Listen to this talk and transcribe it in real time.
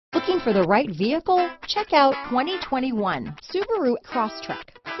Looking for the right vehicle? Check out 2021 Subaru Crosstrek.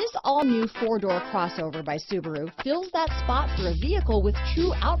 This all-new four-door crossover by Subaru fills that spot for a vehicle with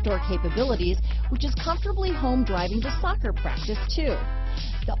true outdoor capabilities, which is comfortably home driving to soccer practice too.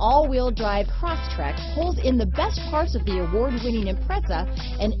 The all-wheel drive Crosstrek pulls in the best parts of the award-winning Impreza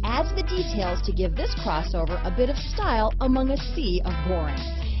and adds the details to give this crossover a bit of style among a sea of boring.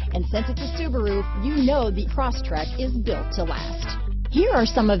 And since it's a Subaru, you know the Crosstrek is built to last. Here are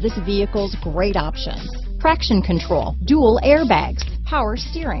some of this vehicle's great options: traction control, dual airbags, power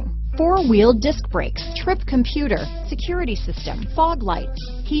steering, four-wheel disc brakes, trip computer, security system, fog lights,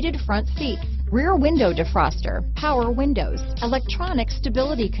 heated front seats, rear window defroster, power windows, electronic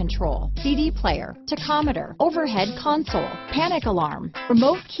stability control, CD player, tachometer, overhead console, panic alarm,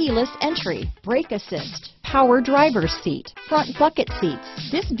 remote keyless entry, brake assist, power driver's seat, front bucket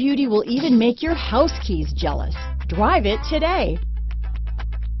seats. This beauty will even make your house keys jealous. Drive it today.